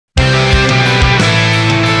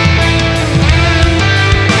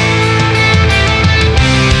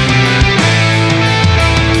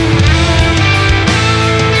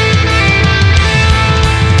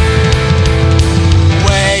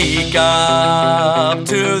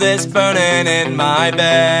this burning in my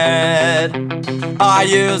bed. I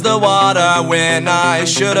use the water when I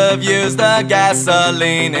should have used the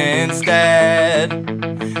gasoline instead.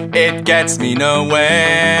 It gets me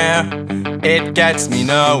nowhere, it gets me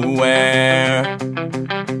nowhere.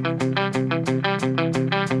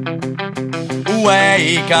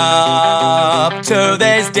 Wake up to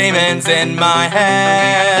these demons in my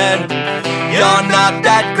head. You're not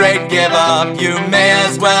that great, give up, you may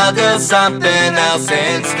as well do something else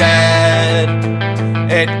instead.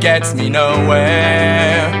 It gets me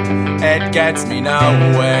nowhere, it gets me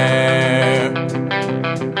nowhere.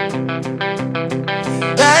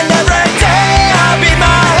 And every day I beat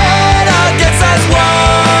my head against this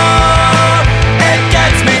wall. It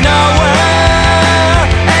gets me nowhere,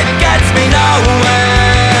 it gets me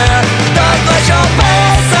nowhere. The glacial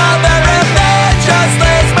pace of everything just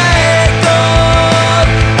leaves me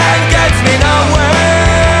cold, and gets me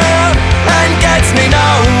nowhere, and gets me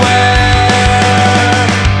nowhere.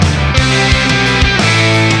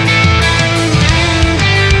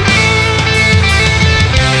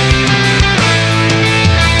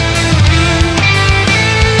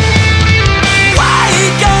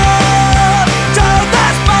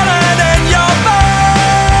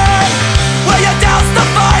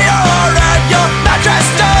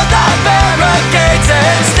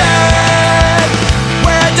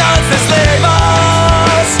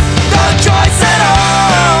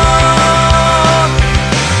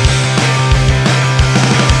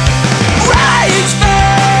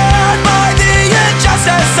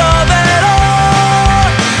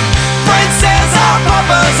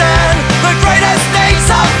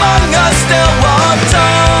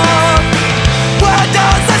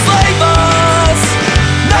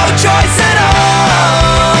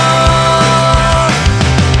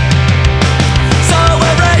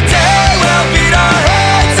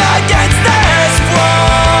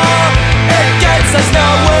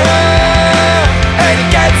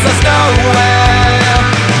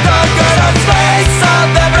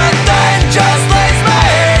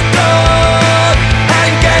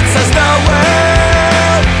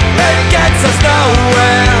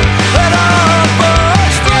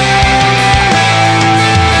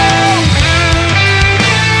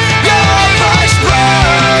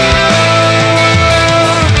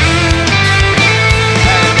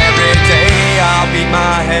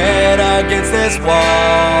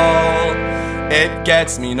 It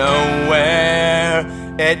gets me nowhere,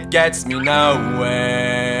 it gets me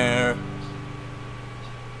nowhere.